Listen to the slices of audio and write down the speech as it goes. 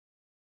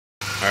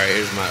Alright,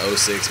 here's my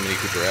 06 Mini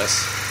Cooper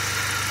S.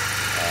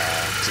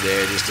 Today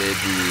I just did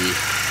the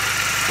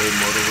Wave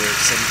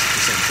Motorworks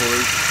 72% pulley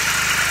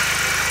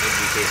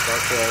MGK spark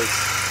plugs.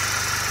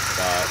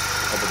 About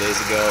a couple days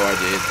ago I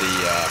did the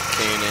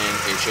K&N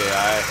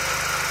HAI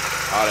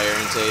hot air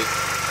intake.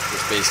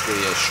 Just basically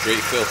a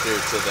straight filter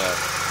to the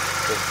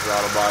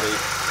throttle body.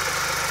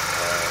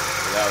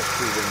 That was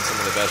proving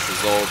some of the best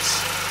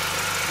results.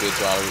 Good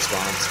throttle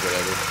response,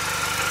 whatever.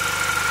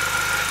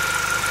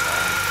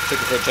 Took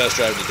it for a test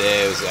drive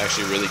today. It was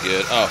actually really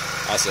good. Oh,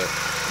 also,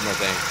 one more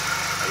thing.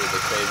 I did the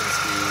Craven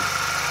Speed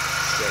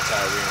strut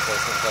tower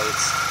reinforcement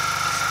plates.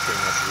 It's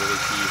pretty much really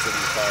key for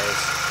these cars.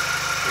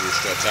 So your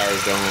strut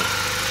towers don't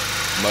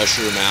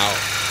mushroom out.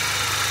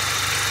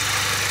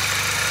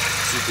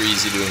 Super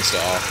easy to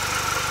install.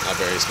 Not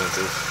very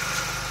expensive.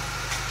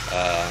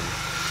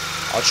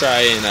 I'll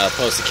try and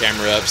post the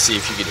camera up, see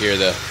if you could hear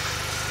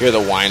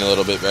the whine a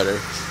little bit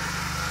better.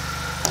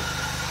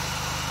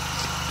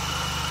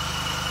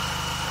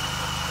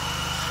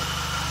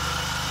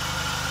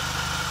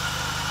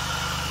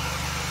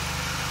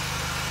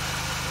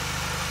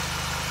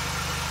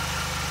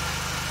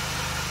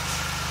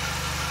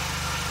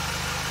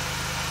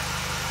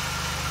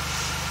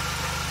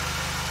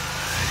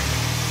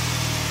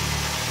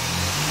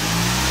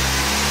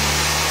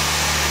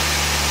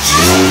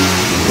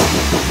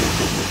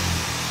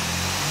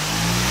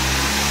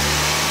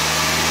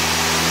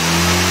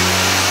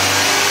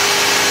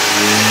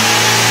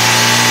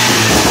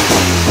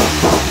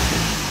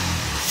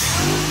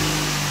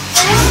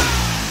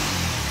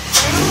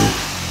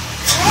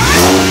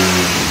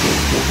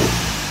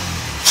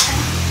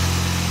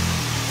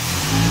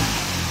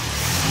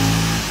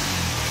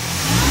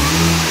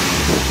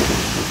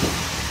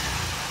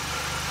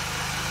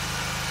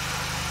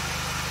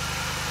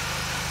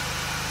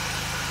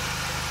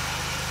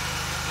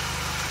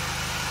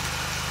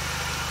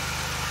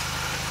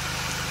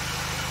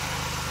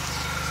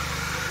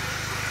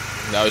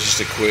 That was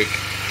just a quick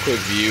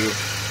view.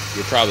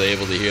 You're probably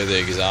able to hear the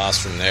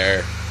exhaust from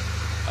there.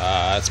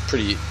 That's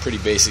pretty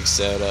basic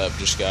setup.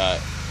 Just got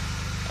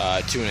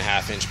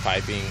 2.5-inch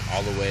piping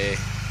all the way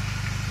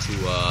to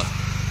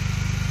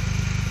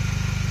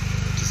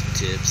some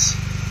tips.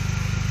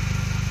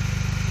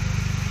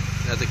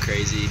 Nothing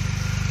crazy.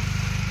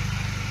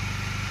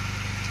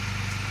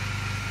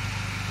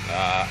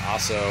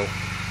 Also,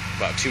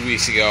 about 2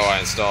 weeks ago, I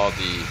installed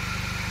the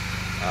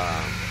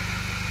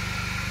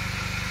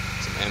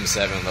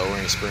M7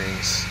 lowering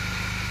springs,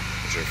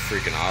 which are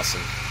freaking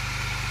awesome.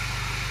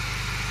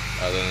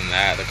 Other than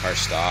that, the car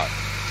stopped.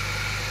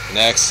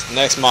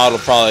 Next model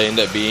will probably end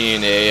up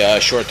being a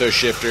short throw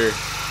shifter,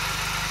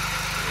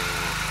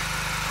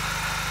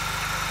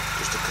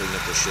 just to clean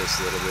up the shifts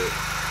a little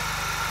bit.